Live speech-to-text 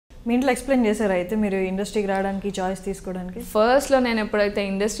మీ ఇంట్లో ఎక్స్ప్లెయిన్ చేశారా అయితే మీరు ఇండస్ట్రీకి రావడానికి చాయిస్ తీసుకోవడానికి? ఫస్ట్లో నేను ఎప్పుడైతే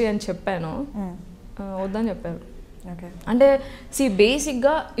ఇండస్ట్రీ అని చెప్పానో వద్దని చెప్పారు. ఓకే. అంటే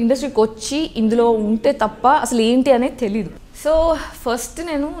బేసిక్గా ఇండస్ట్రీకి వచ్చి ఇందులో ఉంటే తప్ప అసలు ఏంటి అనేది తెలీదు. సో ఫస్ట్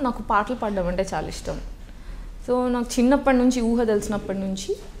నాకు పాటలు పాడడం అంటే చాలా ఇష్టం. సో నాకు చిన్నప్పటి నుంచి ఊహ తెలిసినప్పటి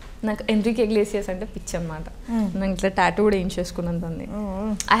నుంచి నాకు ఎండ్రికే ఇగ్లేసియస్ అంటే పిచ్చి అనమాట. నాకు ఇట్లా టాటూ కూడా ఏం చేసుకున్నాను దాన్ని.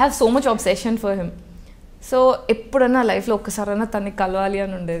 I have so much obsession for him. So ఎప్పుడన్నా లైఫ్లో ఒక్కసారైనా తనని కలవాలి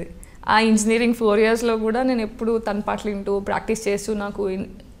అని ఉండేది. ఆ ఇంజనీరింగ్ 4 yearsలో కూడా నేను ఎప్పుడు తన పాటలు వింటూ ప్రాక్టీస్ చేస్తూ నాకు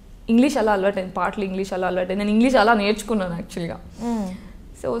ఇంగ్లీష్ అలా అలవాటైంది, పాటలు ఇంగ్లీష్ అలా అలవాటైంది. నేను ఇంగ్లీష్ అలా నేర్చుకున్నాను యాక్చువల్గా.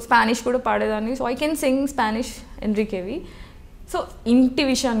 సో స్పానిష్ కూడా పాడేదాన్ని. So I can sing Spanish ఎండ్రికేవి. So ఇంటి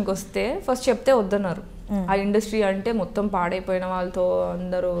విషయానికి వస్తే ఫస్ట్ చెప్తే వద్దన్నారు. ఆ ఇండస్ట్రీ అంటే మొత్తం పాడైపోయిన వాళ్ళతో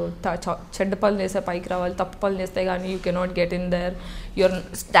అందరూ చెడ్డ పనులు చేస్తే పైకి రావాలి, తప్పు పనులు చేస్తే కానీ you cannot get in there. Your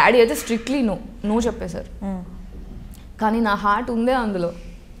daddy అయితే స్ట్రిక్ట్లీ నో చెప్పేశారు. కానీ నా హార్ట్ ఉందే అందులో.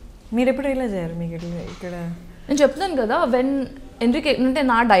 మీరు ఎప్పుడు రియలైజ్ అయ్యారు మీకు ఇక్కడ? నేను చెప్తాను కదా, ఎండ్రికే అంటే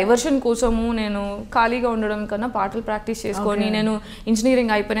నా డైవర్షన్ కోసము నేను ఖాళీగా ఉండడం కన్నా పాటలు ప్రాక్టీస్ చేసుకొని నేను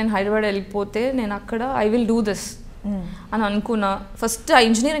ఇంజనీరింగ్ అయిపోయి నేను హైదరాబాద్ వెళ్ళిపోతే నేను అక్కడ ఐ విల్ డూ దిస్ అని అనుకున్నా. ఫస్ట్ ఆ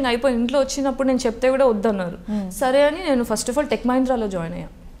ఇంజనీరింగ్ అయిపోయి ఇంట్లో వచ్చినప్పుడు నేను చెప్తే కూడా వద్దన్నారు. సరే అని నేను first of all tech మహీంద్రాలో join అయ్యా.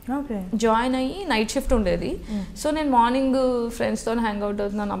 జాయిన్ అయ్యి నైట్ షిఫ్ట్ ఉండేది. సో నేను మార్నింగ్ ఫ్రెండ్స్తో హ్యాంగ్ అవుట్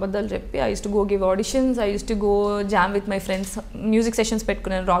అవుతున్నాను అబద్ధాలు చెప్పి I use to go give auditions, I use to go jam with my friends. Music sessions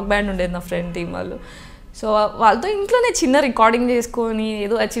పెట్టుకున్నాను, రాక్ బ్యాండ్ ఉండేది నా ఫ్రెండ్ టీం వాళ్ళు. సో వాళ్ళతో ఇంట్లోనే చిన్న రికార్డింగ్ చేసుకొని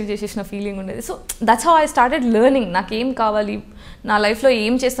ఏదో అచీవ్ చేసేసిన ఫీలింగ్ ఉండేది. So that's how I started learning. నాకేం కావాలి, నా లైఫ్లో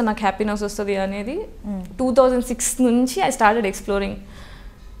ఏం చేస్తే నాకు హ్యాపీనెస్ వస్తుంది అనేది 2006 నుంచి ఐ స్టార్టెడ్ ఎక్స్ప్లోరింగ్.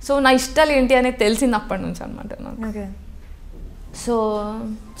 సో నా ఇష్టాలు ఏంటి అనేది తెలిసింది అప్పటి నుంచి అనమాట నాకు. సో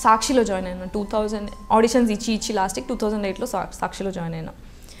సాక్షిలో జాయిన్ అయినా 2000 ఆడిషన్స్ ఇచ్చి లాస్ట్కి 2008లో సాక్షిలో జాయిన్ అయినా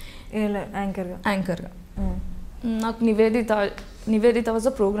యాంకర్గా. నాకు Nivedita was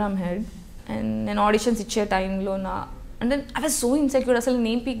a programme head. And నేను ఆడిషన్స్ ఇచ్చే టైంలో అంటే ఐ వాజ్ సో ఇన్సెక్యూర్, అసలు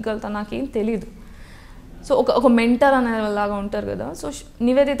నేను పీక్గలుగుతాను నాకేం తెలీదు. సో ఒక మెంటర్ అనేలాగా ఉంటారు కదా. So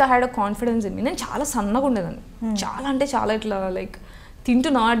Nivedita had a confidence in me. నేను చాలా సన్నగా ఉండేదాన్ని, చాలా అంటే చాలా ఇట్లా లైక్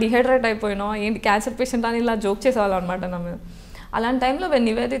తింటున్నా డిహైడ్రేట్ అయిపోయినా ఏంటి క్యాన్సర్ పేషెంట్ అని ఇలా జోక్ చేసేవాళ్ళు అనమాట నా మీద. అలాంటి టైంలో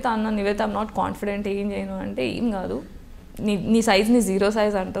Nivedita Nivedita I'm not confident, ఏం చేయను అంటే ఏం కాదు, నీ సైజ్ని 0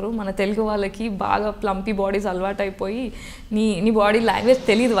 size అంటారు. మన తెలుగు వాళ్ళకి బాగా ప్లంపీ బాడీస్ అలవాటు అయిపోయి నీ బాడీ లాంగ్వేజ్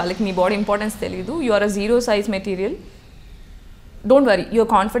తెలియదు, వాళ్ళకి నీ బాడీ ఇంపార్టెన్స్ తెలియదు. You are a 0 size material, don't worry,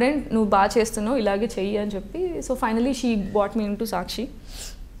 you're confident, నువ్వు బాగా చేస్తున్నావు, ఇలాగే చెయ్యి అని చెప్పి. So finally she bought me into సాక్షి.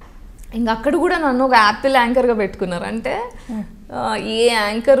 ఇంకా అక్కడ కూడా నన్ను ఒక యాపిల్ యాంకర్గా పెట్టుకున్నారు. అంటే ఏ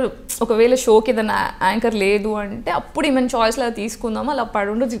యాంకర్ ఒకవేళ షోకి ఏదైనా యాంకర్ లేదు అంటే అప్పుడు ఈమెన్ చాయిస్లో తీసుకుందాం, అలా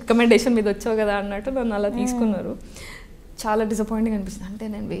పడుండు రికమెండేషన్ మీద వచ్చావు కదా అన్నట్టు నన్ను అలా తీసుకున్నారు. చాలా డిసప్పాయింటింగ్ అనిపిస్తుంది, అంటే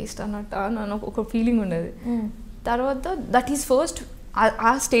నేను వేస్ట్ అన్నట్టు నన్ను ఒక ఫీలింగ్ ఉండేది. తర్వాత దట్ ఈస్ ఫస్ట్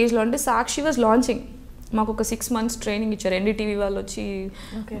ఆ స్టేజ్లో అంటే సాక్షి వాజ్ లాంచింగ్. మాకు ఒక 6 months ట్రైనింగ్ ఇచ్చారు. ఎన్డీటీవీ వాళ్ళు వచ్చి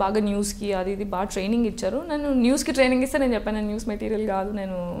బాగా న్యూస్కి అది ఇది బాగా ట్రైనింగ్ ఇచ్చారు. నేను న్యూస్కి ట్రైనింగ్ ఇస్తే నేను చెప్పాను నేను న్యూస్ మెటీరియల్ కాదు,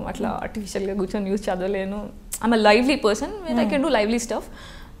 నేను అట్లా ఆర్టిఫిషియల్గా కూర్చొని news చదవలేను, I'm a lively person, I can do lively stuff,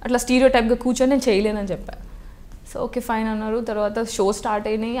 అట్లా స్టీరియో టైప్గా కూర్చొని నేను చేయలేనని చెప్పాను. సో ఓకే ఫైన్ అన్నారు. తర్వాత షో స్టార్ట్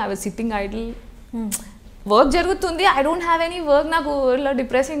అయినాయి. I was sitting idol, work జరుగుతుంది, I don't have any work, నాకు ఇట్లా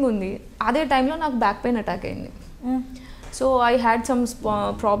డిప్రెసింగ్ ఉంది. అదే టైంలో నాకు బ్యాక్ పెయిన్ అటాక్ అయింది. So I had some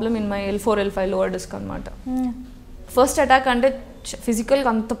problem in my L4 L5 lower disc అనమాట. ఫస్ట్ అటాక్ అంటే ఫిజికల్గా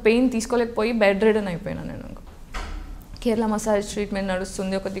అంత పెయిన్ తీసుకోలేకపోయి బెడ్ రిడన్ అయిపోయినా. నేను కేరళ మసాజ్ ట్రీట్మెంట్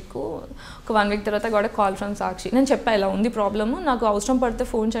నడుస్తుంది ఒక దిక్కు. ఒక 1 week తర్వాత కూడా కాల్ ఫ్రమ్ సాక్షి. నేను చెప్పా ఇలా ఉంది ప్రాబ్లము, నాకు అవసరం పడితే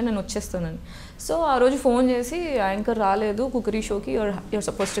ఫోన్ చేయండి నేను వచ్చేస్తానని. సో ఆ రోజు ఫోన్ చేసి యాంకర్ రాలేదు కుకరీ షోకి, యూఆర్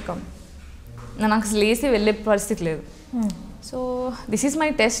సపోజ్ టు కమ్. నాకు అసలు లేసి వెళ్ళే పరిస్థితి లేదు. So this is my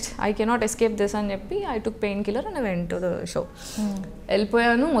test, I cannot escape this అని చెప్పి I took pain killer and I went to the show.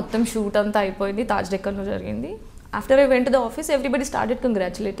 వెళ్ళిపోయాను, మొత్తం షూట్ అంతా అయిపోయింది, తాజ్ డెక్కన్లో జరిగింది. After I went to the office everybody started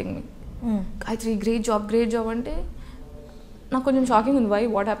congratulating me, Gayatri great job అంటే నాకు కొంచెం షాకింగ్ ఉంది. వై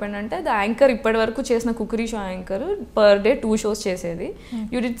వాట్ హ్యాపెండ్ అంటే ద యాంకర్ ఇప్పటి వరకు చేసిన cookery show anchor per day 2 shows చేసేది,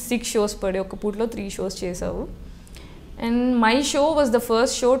 you did 6 shows per day, ఒక పూటలో 3 shows చేసావు. And my show was the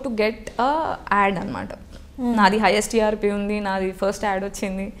first show to get a add అనమాట. నాది హైయెస్ట్ టీఆర్పీ ఉంది, నాది ఫస్ట్ యాడ్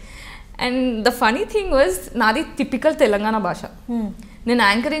వచ్చింది. And the funny thing was నాది typical Telangana భాష. నేను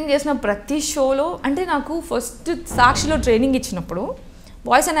యాంకరింగ్ చేసిన ప్రతి షోలో అంటే నాకు ఫస్ట్ సాక్షిలో ట్రైనింగ్ ఇచ్చినప్పుడు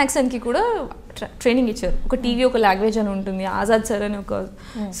వాయిస్ అండ్ యాక్సెంట్కి కూడా ట్రైనింగ్ ఇచ్చారు. ఒక టీవీ ఒక లాంగ్వేజ్ అని ఉంటుంది, ఆజాద్ సార్ అని ఒక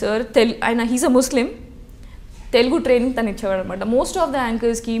సార్, ఆయన he's a Muslim, Telugu training తను ఇచ్చేవాడు అనమాట. Most of the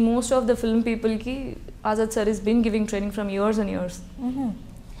యాంకర్స్కి, most of the film పీపుల్కి Azad sir is been giving training from years and years.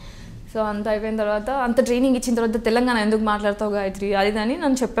 So అంత అయిపోయిన తర్వాత, అంత ట్రైనింగ్ ఇచ్చిన తర్వాత తెలంగాణ ఎందుకు మాట్లాడతావు గాయత్రి అది అని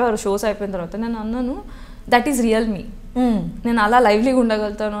నన్ను చెప్పేవారు షోస్ అయిపోయిన తర్వాత. నేను అన్నాను దట్ ఈస్ రియల్ మీ, నేను అలా లైవ్లీగా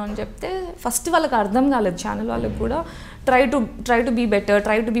ఉండగలుగుతాను అని చెప్తే ఫస్ట్ వాళ్ళకి అర్థం కాలేదు, ఛానల్ వాళ్ళకి కూడా. Try to be better,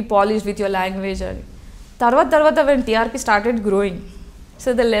 try to be polished with your language అని. తర్వాత when TRP started growing,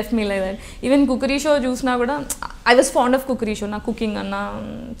 so they left me like that. Even cookery show చూసినా కూడా I was fond of cookery show. నాకు cooking అన్న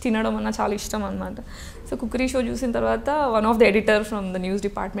తినడం అన్న చాలా ఇష్టం అనమాట. సో కుకరీ షో చూసిన తర్వాత one of the editor from the news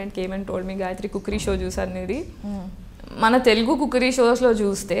department came and told me, Gayatri cookery show చూసాను ఇది, మన తెలుగు కుకరీ షోస్లో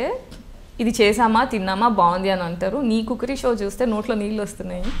చూస్తే ఇది చేసామా తిన్నామా బాగుంది అని అంటారు, నీ కుకరీ షో చూస్తే నోట్లో నీళ్ళు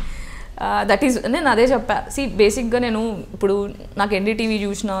వస్తున్నాయి. దట్ ఈస్, నేను అదే చెప్పా. బేసిక్గా నేను ఇప్పుడు నాకు ఎన్డీటీవీ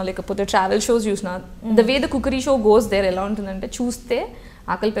చూసినా లేకపోతే ట్రావెల్ షోస్ చూసినా, the way the cookery show goes there ఎలా ఉంటుందంటే చూస్తే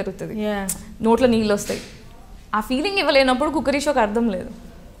ఆకలి పెరుగుతుంది, నోట్లో నీళ్ళు వస్తాయి. ఆ ఫీలింగ్ ఇవ్వలేనప్పుడు కుకరీ షోకి అర్థం లేదు.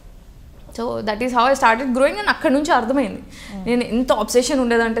 So that is how I started growing. And అక్కడ నుంచి అర్థమైంది నేను ఎంత అబ్సెషన్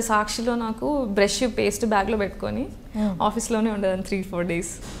ఉండేదంటే సాక్షిలో నాకు బ్రష్ పేస్ట్ బ్యాగ్లో పెట్టుకొని ఆఫీస్లోనే ఉండేదాన్ని 3-4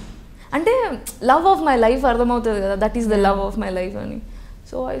 days. అంటే లవ్ ఆఫ్ మై లైఫ్ అర్థమవుతుంది కదా, that is the love of my life అని.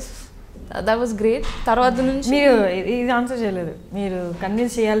 So that was great. తర్వాత నుంచి మీరు ఇది ఆన్సర్ చేయలేదు, మీరు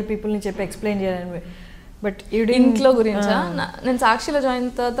కన్విన్స్ చేయాలి పీపుల్ని చెప్పి ఎక్స్ప్లెయిన్ చేయాలని. బట్ ఇంట్లో గురించా? నేను సాక్షిలో జాయిన్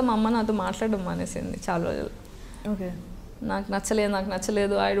తర్వాత మా అమ్మ నాతో మాట్లాడడం మానేసింది చాలా రోజులు. ఓకే, నాకు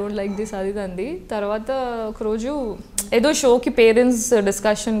నచ్చలేదు, ఐ డోంట్ లైక్ దిస్ అది అంది. తర్వాత ఒకరోజు ఏదో షోకి పేరెంట్స్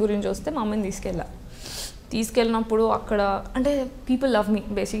డిస్కషన్ గురించి వస్తే మా అమ్మని తీసుకెళ్ళినప్పుడు అక్కడ అంటే పీపుల్ లవ్ మీ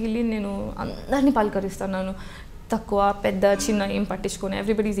బేసికలీ. నేను అందరినీ పలకరిస్తాను, తక్కువ పెద్ద చిన్న ఏం పట్టించుకొని,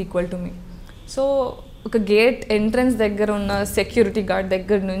 everybody is equal to me. So ఒక గేట్ ఎంట్రన్స్ దగ్గర ఉన్న సెక్యూరిటీ గార్డ్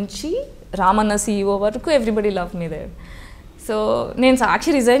దగ్గర నుంచి రామన్న CEO వరకు everybody love me there. So నేను సాక్షి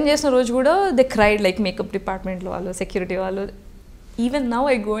రిజైన్ చేసిన రోజు కూడా దే క్రైడ్, లైక్ మేకప్ డిపార్ట్మెంట్లో వాళ్ళు, సెక్యూరిటీ వాళ్ళు. Even now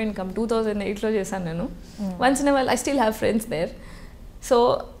I go and come. 2008లో చేశాను నేను. Once in a while I still have friends there. So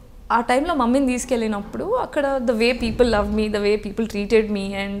ఆ టైంలో మమ్మీని తీసుకెళ్ళినప్పుడు అక్కడ the way people love me, the way people treated me,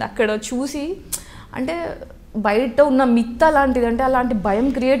 and అక్కడ చూసి అంటే బయట ఉన్న మిత్ అలాంటిది, అంటే అలాంటి భయం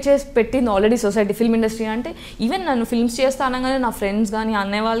క్రియేట్ చేసి పెట్టింది ఆల్రెడీ సొసైటీ, ఫిల్మ్ ఇండస్ట్రీ. అంటే ఈవెన్ నన్ను ఫిల్మ్స్ చేస్తా అనగానే నా ఫ్రెండ్స్ కానీ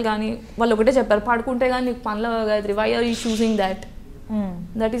అన్నయ్య వాళ్ళు కానీ వాళ్ళు ఒకటే చెప్పారు, పాడుకుంటే కానీ నీకు పనులు Gayatri, why are you choosing that,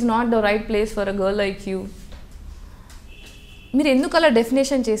 that is not the right place for a girl like you. మీరు ఎందుకు అలా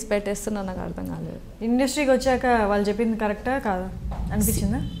డెఫినేషన్ చేసి పెట్టేస్తున్నారు నాకు అర్థం కాలేదు. ఇండస్ట్రీకి వచ్చాక వాళ్ళు చెప్పింది కరెక్టా కాదు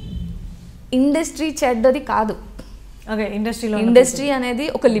అనిపించిందా? ఇండస్ట్రీ చెడ్డది కాదు. ఓకే, ఇండస్ట్రీ అనేది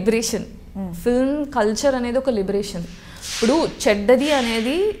ఒక లిబరేషన్, ఫిల్మ్ కల్చర్ అనేది ఒక లిబరేషన్. ఇప్పుడు చెడ్డది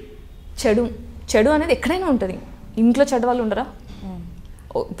అనేది చెడు అనేది ఎక్కడైనా ఉంటుంది. ఇంట్లో చెడ్డ వాళ్ళు ఉండరా?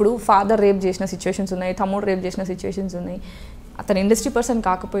 ఇప్పుడు ఫాదర్ రేప్ చేసిన సిచ్యువేషన్స్ ఉన్నాయి, తమ్ముడు రేప్ చేసిన సిచ్యువేషన్స్ ఉన్నాయి. అతను ఇండస్ట్రీ పర్సన్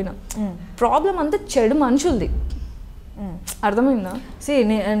కాకపోయినా ప్రాబ్లం అంతా చెడు మనుషులది. అర్థమైందా?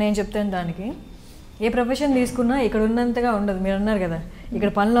 నేను చెప్తాను దానికి. ఏ ప్రొఫెషన్ తీసుకున్నా ఇక్కడ ఉన్నంతగా ఉండదు. మీరు అన్నారు కదా ఇక్కడ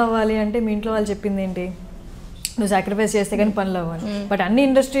పనులు అవ్వాలి అంటే మీ ఇంట్లో వాళ్ళు చెప్పింది ఏంటి, నువ్వు సాక్రిఫైస్ చేస్తే కానీ పనులు అవ్వాలి. బట్ అన్ని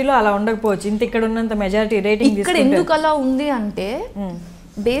ఇండస్ట్రీలో అలా ఉండకపోవచ్చు. ఇంత ఇక్కడ ఉన్నంత మెజారిటీ రేటింగ్ ఇక్కడ ఎందుకు అలా ఉంది అంటే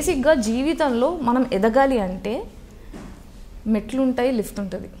బేసిక్గా జీవితంలో మనం ఎదగాలి అంటే మెట్లు ఉంటాయి, లిఫ్ట్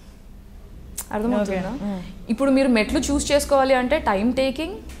ఉంటుంది. అర్థమవుతుందా? ఇప్పుడు మీరు మెట్లు చూస్ చేసుకోవాలి అంటే టైం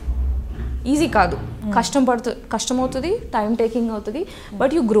టేకింగ్, ఈజీ కాదు, కష్టమవుతుంది, టైం టేకింగ్ అవుతుంది.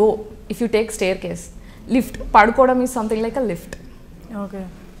 But you grow if you take stair case. Lift పడుకోవడం is something like a lift. Okay,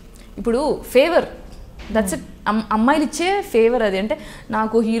 ఇప్పుడు ఫేవర్, దట్స్ ఇట్. అమ్మాయిలు ఇచ్చే ఫేవర్ అది. అంటే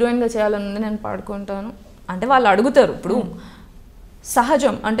నాకు హీరోయిన్గా చేయాలని ఉంది, నేను పాడుకుంటాను అంటే వాళ్ళు అడుగుతారు. ఇప్పుడు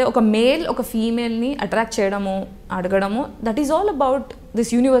సహజం అంటే ఒక మేల్ ఒక ఫీమేల్ని అట్రాక్ట్ చేయడము, అడగడము, that is all about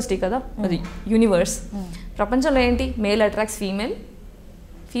this university కదా, అది యూనివర్స్. ప్రపంచంలో ఏంటి, male attracts female,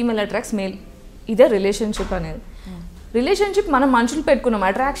 female attracts male. ఇదే రిలేషన్షిప్ అనేది. రిలేషన్షిప్ మనం మనుషులు పెట్టుకున్నాం,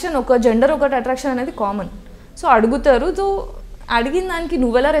 అట్రాక్షన్ ఒక జెండర్ ఒకటి అట్రాక్షన్ అనేది కామన్. సో అడుగుతారు. సో అడిగిన దానికి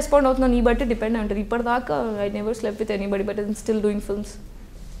నువ్వెలా రెస్పాండ్ అవుతున్నావు నీ బట్టి డిపెండ్ అయి ఉంటుంది. ఇప్పటిదాకా I never slept with anybody but I'm still doing films.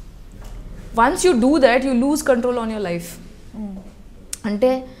 Once you do that you lose control on your life. అంటే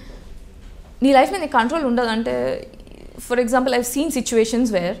నీ లైఫ్ మీద నీకు కంట్రోల్ ఉండదు. అంటే for example I've seen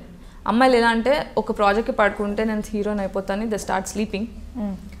situations where అమ్మాయిలు ఎలా అంటే ఒక ప్రాజెక్ట్కి పడుకుంటే నేను హీరోయిన్ అయిపోతాను, ద స్టార్ట్ స్లీపింగ్.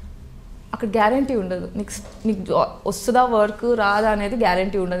 అక్కడ గ్యారంటీ ఉండదు, నీకు వస్తుందా వర్క్ రాదా అనేది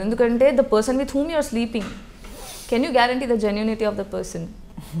గ్యారంటీ ఉండదు. ఎందుకంటే the person with whom you are sleeping, can you guarantee the genuinity of the person?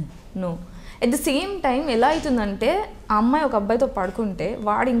 No. At the same time ఎలా అవుతుందంటే ఆ అమ్మాయి ఒక అబ్బాయితో పడుకుంటే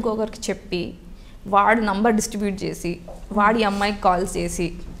వాడు ఇంకొకరికి చెప్పి వాడు నంబర్ డిస్ట్రిబ్యూట్ చేసి వాడి అమ్మాయికి కాల్స్ చేసి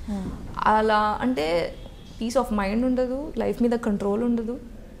అలా అంటే పీస్ ఆఫ్ మైండ్ ఉండదు, లైఫ్ మీద కంట్రోల్ ఉండదు.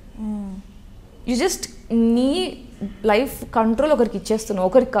 యూ జస్ట్ నీ లైఫ్ కంట్రోల్ ఒకరికి ఇచ్చేస్తున్నావు,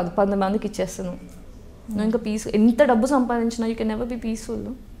 ఒకరికి కాదు 10 మందికి ఇచ్చేస్తున్నావు. నువ్వు ఇంకా ఎంత డబ్బు సంపాదించినా you can never be peaceful.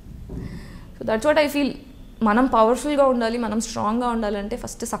 So that's what I feel. మనం పవర్ఫుల్గా ఉండాలి, మనం స్ట్రాంగ్గా ఉండాలంటే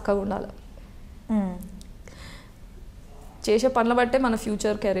ఫస్ట్ చక్కగా ఉండాలి. చేసే పనులు బట్టే మన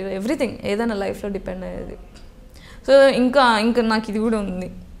ఫ్యూచర్ కెరీర్ ఎవ్రీథింగ్ ఏదైనా లైఫ్లో డిపెండ్ అయ్యేది. సో ఇంకా నాకు ఇది కూడా ఉంది.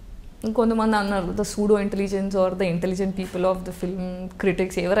 కొంతమంది అన్నారు the pseudo intelligence are the intelligent people of the film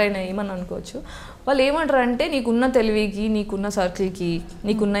critics ఎవరైనా ఏమని అనుకోవచ్చు. వాళ్ళు ఏమంటారు అంటే నీకున్న తెలివికి, నీకున్న సర్కిల్కి,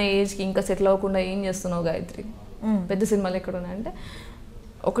 నీకున్న ఏజ్కి ఇంకా సెటిల్ అవ్వకుండా ఏం చేస్తున్నావు గాయత్రి, పెద్ద సినిమాలు ఎక్కడ ఉన్నాయంటే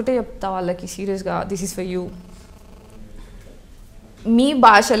ఒకటే చెప్తా వాళ్ళకి సీరియస్గా, దిస్ ఈస్ ఫర్ యూ. మీ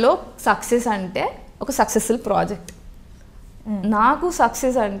భాషలో సక్సెస్ అంటే ఒక సక్సెస్ఫుల్ ప్రాజెక్ట్. నాకు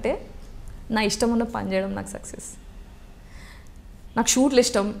సక్సెస్ అంటే నా ఇష్టం ఉన్న పని చేయడం నాకు సక్సెస్. నాకు షూట్లు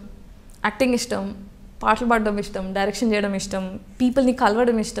ఇష్టం, యాక్టింగ్ ఇష్టం, పాటలు పాడడం ఇష్టం, డైరెక్షన్ చేయడం ఇష్టం, పీపుల్ని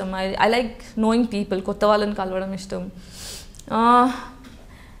కలవడం ఇష్టం. ఐ లైక్ నోయింగ్ పీపుల్, కొత్త వాళ్ళని కలవడం ఇష్టం.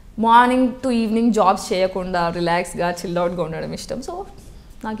 మార్నింగ్ టు ఈవినింగ్ జాబ్స్ చేయకుండా రిలాక్స్గా చిల్అవుట్గా ఉండడం ఇష్టం. సో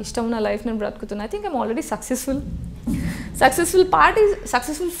నాకు ఇష్టం ఉన్న లైఫ్ నేను బ్రతుకుతున్నాను. I think I'm already successful.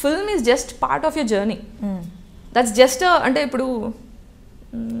 Successful film is just part of your journey. That's just అంటే ఇప్పుడు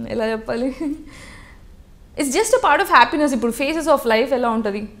ఎలా చెప్పాలి, it's just a part of happiness. ఇప్పుడు ఫేసెస్ ఆఫ్ లైఫ్ ఎలా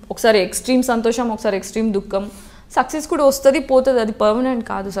ఉంటుంది, ఒకసారి ఎక్స్ట్రీమ్ సంతోషం, ఒకసారి ఎక్స్ట్రీమ్ దుఃఖం. సక్సెస్ కూడా వస్తుంది పోతుంది, అది పర్మనెంట్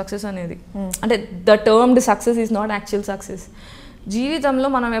కాదు సక్సెస్ అనేది. అంటే the termed success is not actual success. జీవితంలో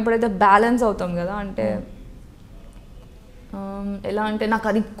మనం ఎప్పుడైతే బ్యాలెన్స్ అవుతాం కదా, అంటే ఎలా అంటే నాకు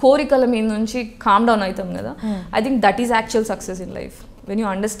అది కోరికల మీద నుంచి కామ్ డౌన్ అవుతాం కదా, I think that is actual success in life. When you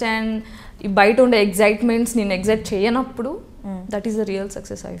understand ఈ బయట ఉండే ఎగ్జైట్మెంట్స్ నేను ఎగ్జైట్ చేయనప్పుడు that is the real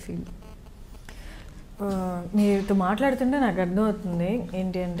success I feel. మీతో మాట్లాడుతుంటే నాకు అర్థమవుతుంది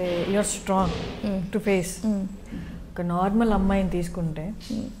ఏంటి అంటే యూఆర్ స్ట్రాంగ్ టు ఫేస్. ఒక నార్మల్ అమ్మాయిని తీసుకుంటే,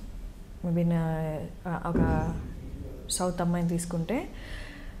 మేబీ ఒక సౌత్ అమ్మాయిని తీసుకుంటే,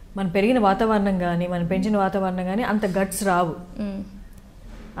 మనం పెరిగిన వాతావరణం కానీ మనం పెంచిన వాతావరణం కానీ అంత గట్స్ రావు.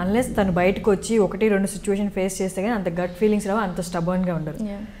 అన్లెస్ తను బయటకు వచ్చి 1-2 సిచ్యువేషన్ ఫేస్ చేస్తే కానీ అంత గట్ ఫీలింగ్స్ రావు, అంత స్టబర్న్గా ఉండరు.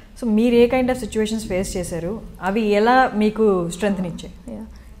 సో మీరు ఏ కైండ్ ఆఫ్ సిచ్యువేషన్స్ ఫేస్ చేశారు, అవి ఎలా మీకు స్ట్రెంగ్త్నిచ్చాయి?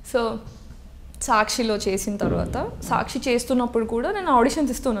 సో సాక్షిలో చేసిన తర్వాత, సాక్షి చేస్తున్నప్పుడు కూడా నేను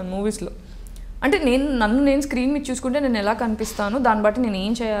ఆడిషన్స్ ఇస్తున్నాను మూవీస్లో. అంటే నన్ను నేను స్క్రీన్ మీద చూసుకుంటే నేను ఎలా కనిపిస్తాను, దాన్ని బట్టి నేను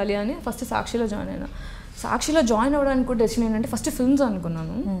ఏం చేయాలి అని ఫస్ట్ సాక్షిలో జాయిన్ అయినా. సాక్షిలో జాయిన్ అవ్వడానికి కూడా డెసిషన్ ఏంటంటే ఫస్ట్ ఫిల్మ్స్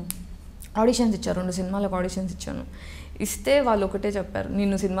అనుకున్నాను. ఆడిషన్స్ ఇచ్చారు, 2 సినిమాలకు ఆడిషన్స్ ఇచ్చాను. ఇస్తే వాళ్ళు ఒకటే చెప్పారు,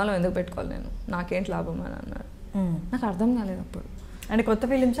 నిన్ను సినిమాలో ఎందుకు పెట్టుకోవాలి, నేను నాకేంటి లాభం అని అన్నారు. నాకు అర్థం కాలేదు అప్పుడు. అంటే కొత్త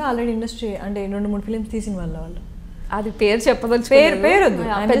ఫిలిమ్స్ ఆల్రెడీ ఇండస్ట్రీ అంటే 2-3 ఫిలిమ్స్ తీసిన వాళ్ళు అది పేరు చెప్పదలుచు, పేరు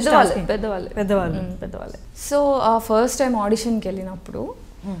పెద్దవాళ్ళే. సో ఫస్ట్ టైం ఆడిషన్కి వెళ్ళినప్పుడు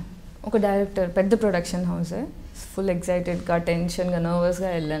ఒక డైరెక్టర్, పెద్ద ప్రొడక్షన్ హౌస్, ఫుల్ ఎగ్జైటెడ్గా టెన్షన్గా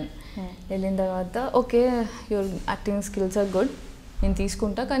నర్వస్గా వెళ్ళాను. వెళ్ళిన తర్వాత okay your acting skills are good, నేను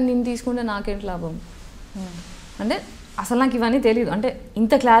తీసుకుంటా, కానీ నేను తీసుకుంటే నాకేంటి లాభం అంటే అసలు నాకు ఇవన్నీ తెలియదు, అంటే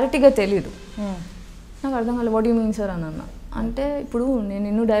ఇంత క్లారిటీగా తెలియదు. నాకు అర్థం కాలేదు. వాట్ యూ మీన్ సార్ అని అన్న. అంటే ఇప్పుడు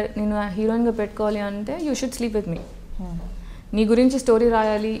నేను హీరోయిన్గా పెట్టుకోవాలి అంటే you should sleep with me. నీ గురించి స్టోరీ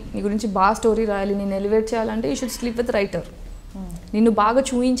రాయాలి, నీ గురించి బాగా స్టోరీ రాయాలి, నేను ఎలివేట్ చేయాలంటే you should sleep with writer. నిన్ను బాగా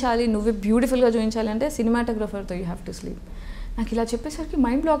చూపించాలి, నువ్వే బ్యూటిఫుల్గా చూపించాలి అంటే సినిమాటోగ్రఫర్తో యూ హ్యావ్ టు స్లీప్. నాకు ఇలా చెప్పేసరికి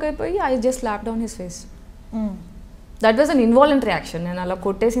మైండ్ బ్లాక్ అయిపోయి I just lap down his face. That was an involuntary action. నేను అలా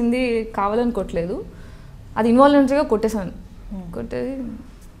కొట్టేసింది కావాలని కొట్టలేదు, అది ఇన్వాలంటరీగా కొట్టేశాను. కొట్టేది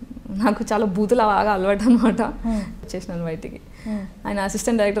నాకు చాలా బూతులు బాగా అలవాటు అనమాట. వచ్చేసినాను బయటికి. ఆయన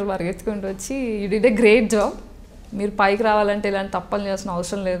అసిస్టెంట్ డైరెక్టర్ పరిగెత్తుకుంటూ వచ్చి you did a great job, మీరు పైకి రావాలంటే ఇలాంటి తప్పని చేయాల్సిన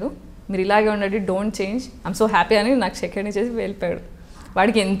అవసరం లేదు, మీరు ఇలాగే ఉండండి, don't change, I'm so happy అని నాకు సెకండ్ చేసి వెళ్ళిపోయాడు.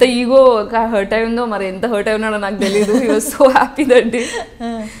 వాడికి ఎంత ఈగో హర్ట్ అయి ఉందో, మరి ఎంత హర్ట్ అయి ఉన్నాడో నాకు తెలియదు. He was so happy that day.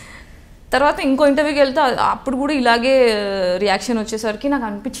 తర్వాత ఇంకో ఇంటర్వ్యూకి వెళ్తే అప్పుడు కూడా ఇలాగే రియాక్షన్ వచ్చేసరికి నాకు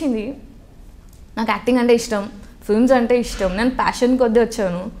అనిపించింది నాకు యాక్టింగ్ అంటే ఇష్టం, ఫిల్మ్స్ అంటే ఇష్టం, నేను ప్యాషన్ కొద్దీ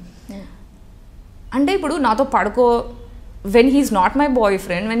వచ్చాను. అంటే ఇప్పుడు నాతో పడుకో, when he's not my boy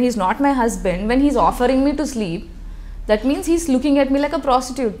friend, when he's not my husband, when he's offering me to sleep, that means he's looking at me like a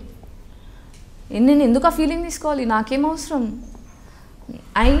prostitute. నేను ఎందుకు ఆ ఫీలింగ్ తీసుకోవాలి, నాకేం అవసరం?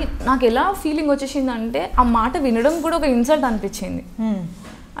 నాకు ఎలా ఫీలింగ్ వచ్చేసిందంటే ఆ మాట వినడం కూడా ఒక ఇన్సల్ట్ అనిపించింది.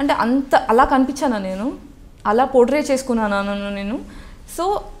 అంటే అలా కనిపించాను నేను, అలా పోర్ట్రే చేసుకున్నాను నేను. సో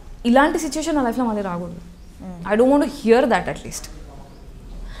ఇలాంటి సిచ్యువేషన్ నా లైఫ్లో మళ్ళీ రాకూడదు. I don't want to hear that at least.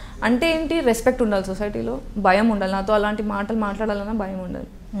 అంటే ఏంటి, రెస్పెక్ట్ ఉండాలి సొసైటీలో, భయం ఉండాలి, నాతో అలాంటి మాటలు మాట్లాడాలన్నా భయం ఉండాలి.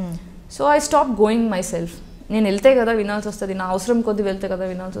 So I stop going my self. నేను వెళ్తే కదా వినాల్సి వస్తుంది, నా అవసరం కొద్ది వెళ్తే కదా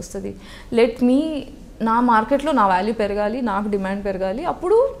వినాల్సి వస్తుంది. లెట్ మీ, నా మార్కెట్లో నా వాల్యూ పెరగాలి, నాకు డిమాండ్ పెరగాలి,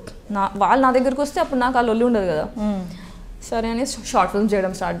 అప్పుడు వాళ్ళు నా దగ్గరికి వస్తే అప్పుడు నాకు ఆ లొల్లి ఉండదు కదా. సరే అని షార్ట్ ఫిల్మ్స్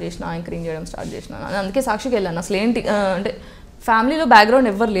చేయడం స్టార్ట్ చేసిన, యాంకరింగ్ చేయడం స్టార్ట్ చేసిన. అందుకే సాక్షికి వెళ్ళాను. అసలు ఏంటి అంటే ఫ్యామిలీలో బ్యాక్గ్రౌండ్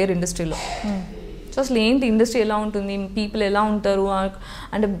ఎవ్వరు లేరు ఇండస్ట్రీలో. సో అసలు ఏంటి ఇండస్ట్రీ ఎలా ఉంటుంది, పీపుల్ ఎలా ఉంటారు,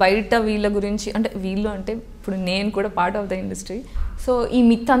 అంటే బయట వీళ్ళ గురించి, అంటే వీళ్ళు అంటే ఇప్పుడు నేను కూడా part of the industry. So ఈ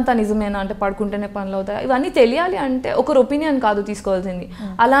మిత్ అంతా నిజమేనా, అంటే పడుకుంటేనే పనులు అవుతాయి, ఇవన్నీ తెలియాలి అంటే ఒకరు ఒపీనియన్ కాదు తీసుకోవాల్సింది.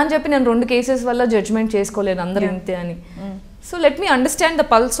 అలా అని చెప్పి నేను 2 కేసెస్ వల్ల జడ్జ్మెంట్ చేసుకోలేను అందరూ ఇంతే అని. So let me understand the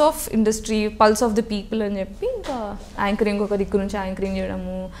pulse of industry, pulse of the people అని చెప్పి ఇంకా యాంకరింగ్ ఒక దిక్కు నుంచి యాంకరింగ్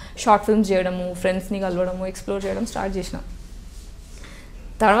చేయడము, షార్ట్ ఫిల్మ్స్ చేయడము, ఫ్రెండ్స్ని కలవడము, ఎక్స్ప్లోర్ చేయడం స్టార్ట్ చేసిన.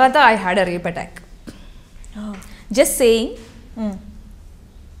 తర్వాత I had a rape attack. Just saying,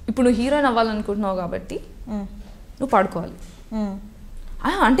 ఇప్పుడు నువ్వు హీరోయిన్ అవ్వాలనుకుంటున్నావు కాబట్టి నువ్వు పడుకోవాలి.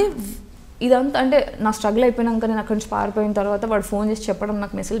 అంటే ఇదంతా అంటే నా స్ట్రగుల్ అయిపోయినాక నేను అక్కడి నుంచి పారిపోయిన తర్వాత వాడు ఫోన్ చేసి చెప్పడం,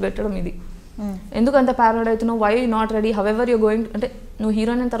 నాకు మెసేజ్ పెట్టడం, ఇది ఎందుకు అంత ప్యారలైడ్ అవుతున్నావు, why not ready, however you going, అంటే నువ్వు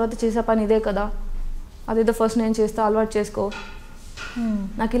హీరోయిన్ అయిన తర్వాత చేసే పని ఇదే కదా, అదేదో ఫస్ట్ నేను చేస్తా, అలవాటు చేసుకో.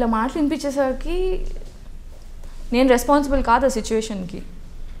 నాకు ఇలా మాటలు వినిపించేసరికి నేను రెస్పాన్సిబుల్ కాదు ఆ సిచ్యువేషన్కి.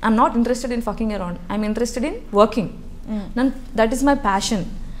 I'm not interested in fucking around, I'm interested in working. That is my passion.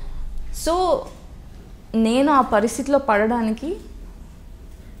 So నేను ఆ పరిస్థితిలో పడడానికి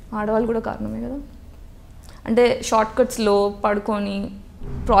ఆడవాళ్ళు కూడా కారణమే కదా. అంటే షార్ట్ కట్స్లో పడుకొని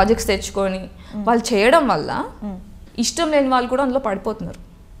ప్రాజెక్ట్స్ తెచ్చుకొని వాళ్ళు చేయడం వల్ల ఇష్టం లేని వాళ్ళు కూడా అందులో పడిపోతున్నారు.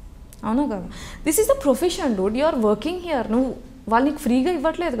 అవునా కదా? This is the profession Dude, you are working here. నువ్వు వాళ్ళకి ఫ్రీగా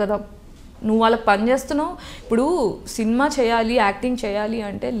ఇవ్వట్లేదు కదా, నువ్వు వాళ్ళకి పని చేస్తున్నావు. ఇప్పుడు సినిమా చేయాలి, యాక్టింగ్ చేయాలి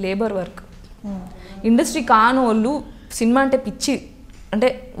అంటే లేబర్ వర్క్. ఇండస్ట్రీ కానోళ్ళు, సినిమా అంటే పిచ్చి, అంటే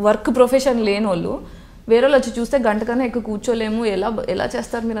వర్క్ ప్రొఫెషన్ లేని వాళ్ళు వేరే వాళ్ళు వచ్చి చూస్తే గంట కన్నా ఎక్కువ కూర్చోలేము, ఎలా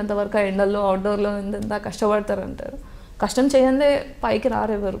చేస్తారు మీరు అంత వర్క్, ఎండల్లో అవుట్డోర్లో ఎంత కష్టపడతారు అంటారు. కష్టం చేయందే పైకి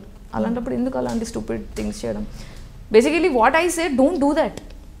రారెవరు. అలాంటప్పుడు ఎందుకు అలాంటి స్టూపిడ్ థింగ్స్ చేయడం? Basically what I say, don't do that.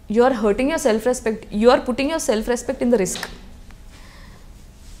 You are hurting your self respect, you are putting your self respect in the risk.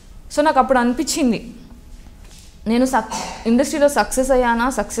 So నాకు అప్పుడు అనిపించింది, నేను ఇండస్ట్రీలో సక్సెస్ అయ్యానా,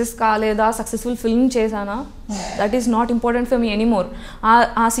 సక్సెస్ కాలేదా, సక్సెస్ఫుల్ ఫిల్మ్ చేశానా, that is not important for me anymore.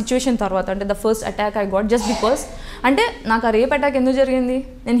 ఆ situation తర్వాత, అంటే the first attack I got just because, అంటే నాకు ఆ రేప్ అటాక్ ఎందుకు జరిగింది,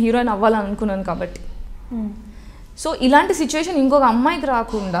 నేను హీరోయిన్ అవ్వాలని అనుకున్నాను కాబట్టి. సో ఇలాంటి సిచ్యువేషన్ ఇంకొక అమ్మాయికి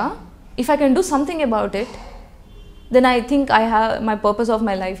రాకుండా, if I can do something about it, then I think I have my purpose of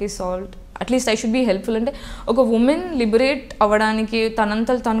my life is solved. At least I should be helpful. అంటే ఒక ఉమెన్ లిబరేట్ అవ్వడానికి,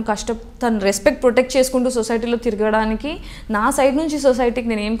 తనంతలు తను రెస్పెక్ట్ ప్రొటెక్ట్ చేసుకుంటూ సొసైటీలో తిరగడానికి నా సైడ్ నుంచి సొసైటీకి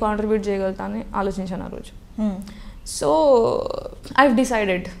నేను ఏం కాంట్రిబ్యూట్ చేయగలుగుతానని ఆలోచించాను ఆ రోజు. So I have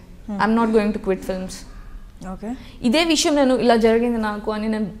decided I'm not going to quit films. Okay, ఇదే విషయం నేను ఇలా జరిగింది నాకు అని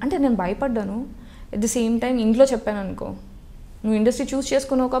నేను భయపడ్డాను. ఎట్ ది సేమ్ టైం ఇంట్లో చెప్పాను అనుకో, నువ్వు ఇండస్ట్రీ చూస్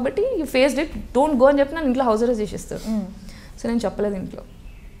చేసుకున్నావు కాబట్టి you faced it, don't go అని చెప్పి నన్ను ఇంట్లో హౌస్ అరెస్ట్ చేసేస్తారు. సో నేను చెప్పలేదు ఇంట్లో.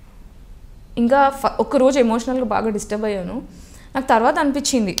 ఇంకా ఒక్కరోజు ఎమోషనల్గా బాగా డిస్టర్బ్ అయ్యాను. నాకు తర్వాత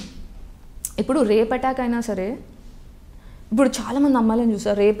అనిపించింది, ఇప్పుడు రేప్ అటాక్ అయినా సరే, ఇప్పుడు చాలామంది అమ్మాయిలను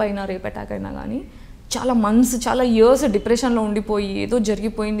చూసారు, రేప్ అటాక్ అయినా కానీ చాలా మంత్స్, చాలా ఇయర్స్ డిప్రెషన్లో ఉండిపోయి ఏదో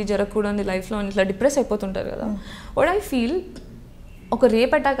జరిగిపోయింది, జరగకూడదు లైఫ్లో అని ఇట్లా డిప్రెస్ అయిపోతుంటారు కదా. వాట్ ఐ ఫీల్, ఒక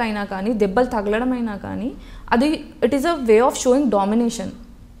రేప్ అటాక్ అయినా కానీ, దెబ్బలు తగలడం అయినా కానీ, అది it is a way of showing domination.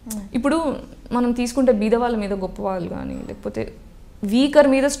 ఇప్పుడు మనం తీసుకుంటే బీద వాళ్ళ మీద గొప్ప వాళ్ళు కానీ, లేకపోతే వీకర్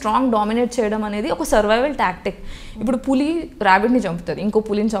మీద స్ట్రాంగ్ డామినేట్ చేయడం అనేది ఒక సర్వైవల్ టాక్టిక్. ఇప్పుడు పులి ర్యాబిట్ని చంపుతుంది, ఇంకో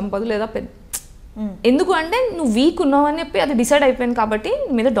పులిని చంపదు, లేదా ఎందుకు అంటే నువ్వు వీక్ ఉన్నావు అని చెప్పి అది డిసైడ్ అయిపోయింది కాబట్టి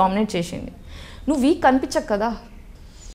మీద డామినేట్ చేసింది. నువ్వు వీక్ కనిపించకు కదా,